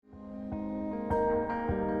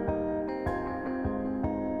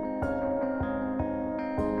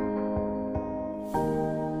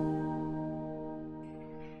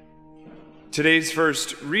Today's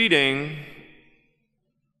first reading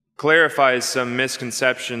clarifies some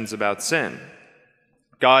misconceptions about sin.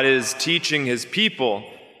 God is teaching his people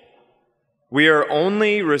we are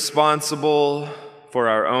only responsible for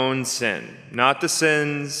our own sin, not the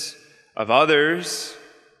sins of others,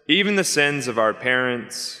 even the sins of our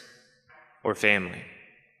parents or family.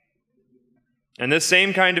 And this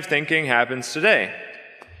same kind of thinking happens today.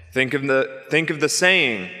 Think of the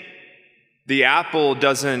saying, the apple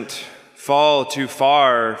doesn't fall too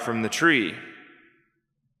far from the tree.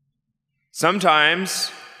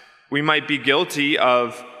 Sometimes we might be guilty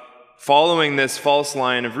of following this false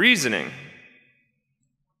line of reasoning,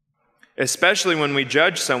 especially when we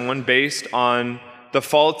judge someone based on the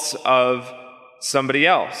faults of somebody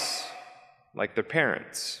else, like their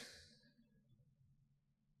parents.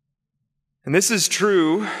 And this is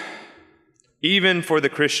true even for the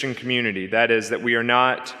Christian community, that is, that we are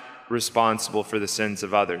not responsible for the sins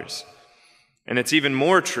of others. And it's even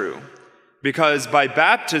more true because by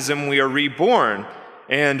baptism we are reborn,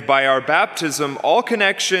 and by our baptism all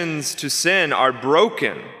connections to sin are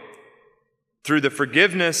broken through the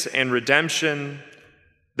forgiveness and redemption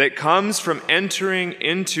that comes from entering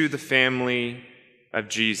into the family of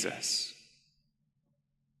Jesus.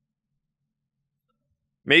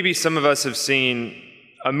 Maybe some of us have seen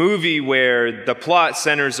a movie where the plot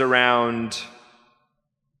centers around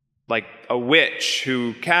like a witch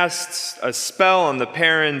who casts a spell on the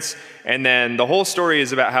parents, and then the whole story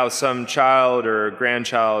is about how some child or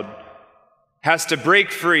grandchild has to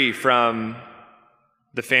break free from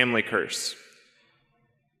the family curse.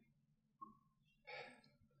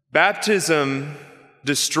 Baptism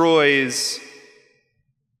destroys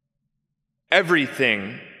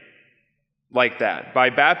everything like that. By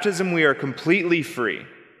baptism, we are completely free.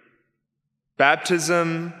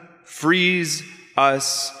 Baptism frees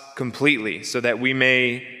us completely so that we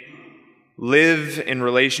may live in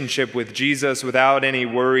relationship with Jesus without any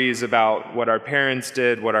worries about what our parents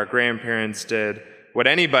did, what our grandparents did, what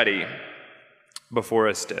anybody before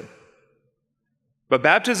us did. But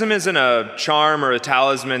baptism isn't a charm or a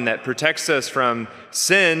talisman that protects us from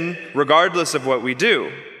sin regardless of what we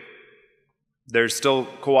do. There's still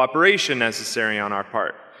cooperation necessary on our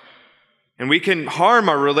part. And we can harm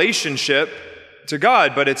our relationship to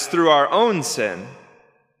God, but it's through our own sin.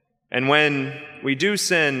 And when we do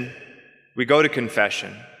sin, we go to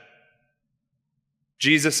confession.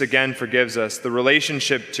 Jesus again forgives us. The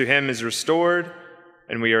relationship to him is restored,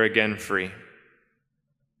 and we are again free.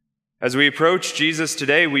 As we approach Jesus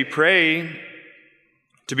today, we pray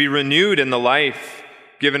to be renewed in the life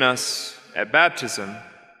given us at baptism,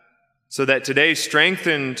 so that today,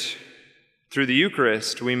 strengthened through the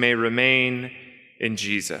Eucharist, we may remain in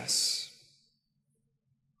Jesus.